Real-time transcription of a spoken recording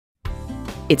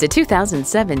It's a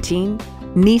 2017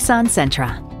 Nissan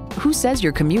Sentra. Who says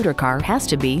your commuter car has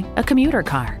to be a commuter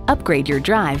car? Upgrade your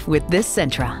drive with this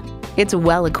Sentra. It's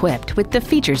well equipped with the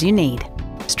features you need: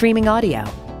 streaming audio,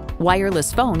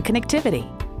 wireless phone connectivity,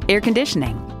 air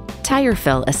conditioning, tire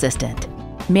fill assistant,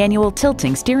 manual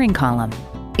tilting steering column,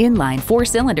 inline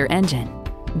 4-cylinder engine,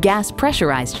 gas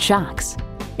pressurized shocks,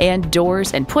 and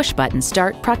doors and push-button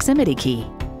start proximity key.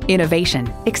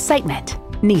 Innovation, excitement,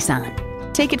 Nissan.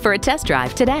 Take it for a test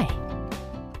drive today.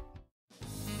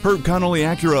 Herb Connolly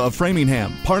Acura of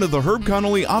Framingham, part of the Herb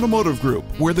Connolly Automotive Group,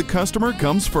 where the customer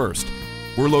comes first.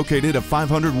 We're located at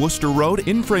 500 Worcester Road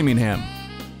in Framingham.